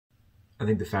I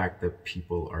think the fact that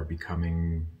people are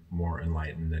becoming more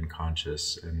enlightened and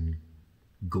conscious and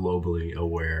globally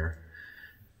aware,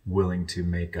 willing to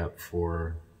make up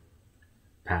for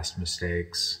past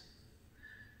mistakes,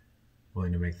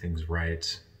 willing to make things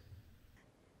right.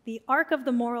 The arc of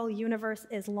the moral universe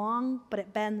is long, but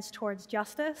it bends towards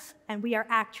justice, and we are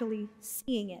actually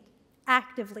seeing it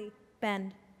actively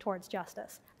bend towards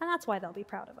justice. And that's why they'll be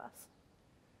proud of us.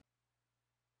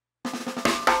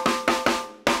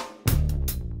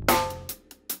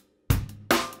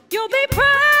 You'll be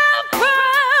proud,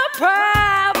 proud,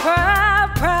 proud,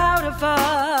 proud, proud of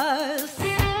us.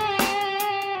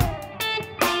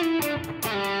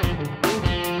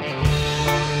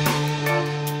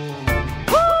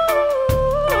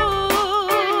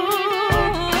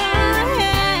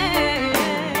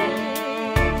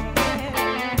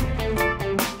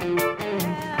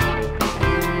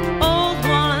 Old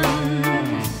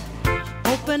ones,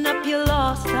 open up your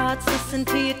lost hearts, listen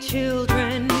to your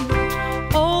children.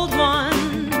 Old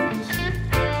ones,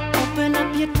 open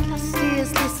up your trust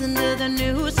ears, listen to the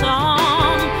new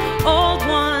song. Old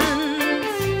ones,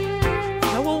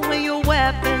 throw away your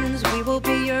weapons, we will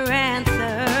be your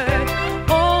answer.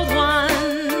 Old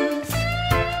ones,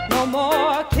 no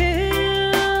more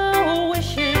kill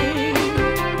wishing.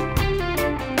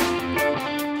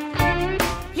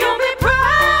 You'll be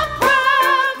proud,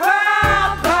 proud,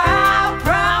 proud, proud,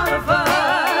 proud of us.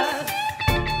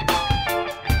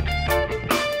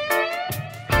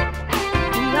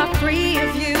 Free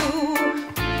of you,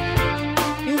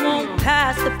 you won't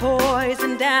pass the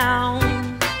poison down.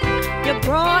 You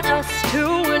brought us to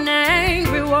an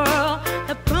angry world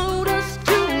that put us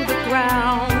to the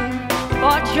ground.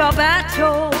 Fought your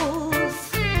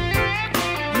battles,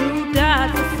 you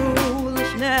died for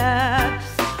foolishness.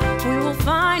 We will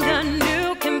find a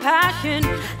new compassion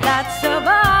that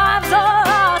survives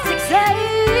our success.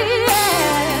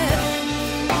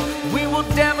 We will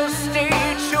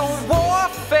devastate your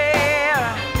warfare.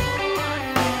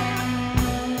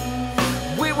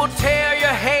 We will tear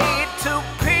your hate to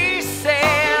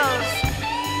pieces.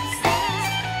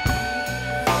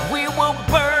 We will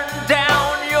burn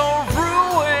down your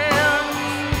ruins.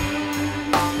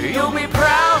 You'll be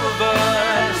proud of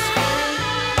us.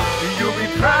 You'll be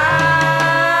proud.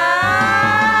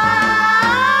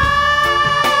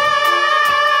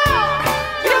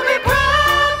 You'll be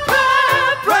proud,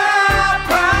 proud, proud,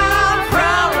 proud,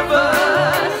 proud of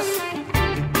us.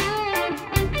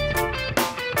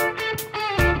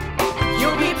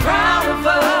 You'll be proud of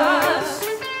us.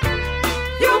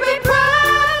 You'll be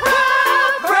proud,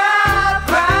 proud, proud,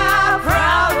 proud,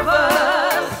 proud of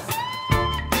us.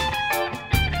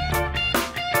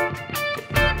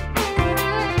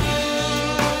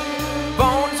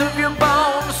 Bones of your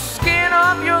bones, skin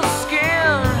of your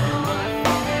skin.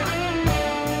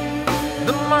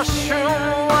 The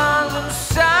mushroom